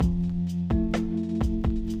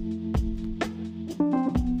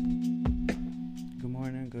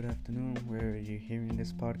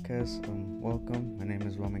podcast. Welcome. My name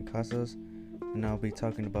is Roman Casas, and I'll be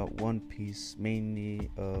talking about One Piece,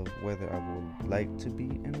 mainly of whether I would like to be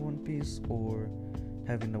in One Piece or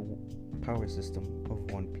having a power system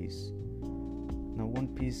of One Piece. Now, One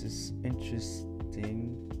Piece is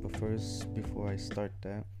interesting, but first, before I start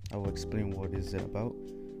that, I will explain what is it about.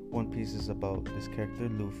 One Piece is about this character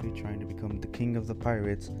Luffy trying to become the king of the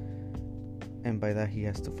pirates, and by that he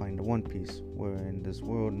has to find the One Piece, where in this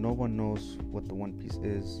world no one knows what the One Piece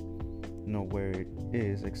is, nor where it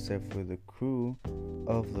is, except for the crew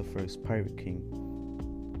of the first Pirate King.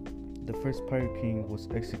 The first Pirate King was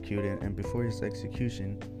executed, and before his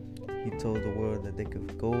execution, he told the world that they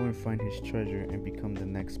could go and find his treasure and become the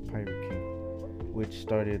next Pirate King, which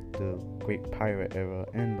started the Great Pirate Era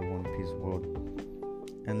and the One Piece world.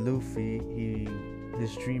 And Luffy,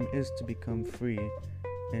 his dream is to become free,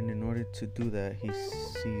 and in order to do that, he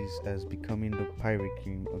sees as becoming the Pirate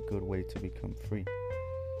King a good way to become free.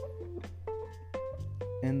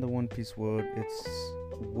 In the One Piece world, it's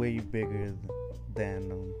way bigger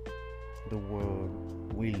than the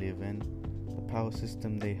world we live in. The power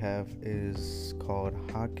system they have is called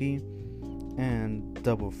Haki and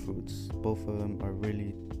Double Fruits. Both of them are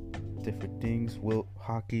really different things.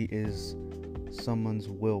 Haki is someone's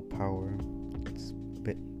willpower.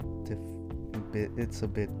 It's a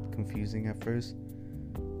bit confusing at first,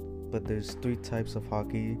 but there's three types of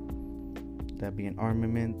Haki, that being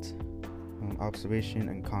armament, observation,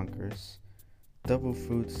 and conquers. Double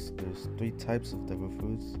fruits, there's three types of double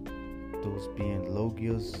fruits, those being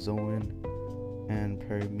Logia, Zoan, and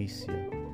Paramecia.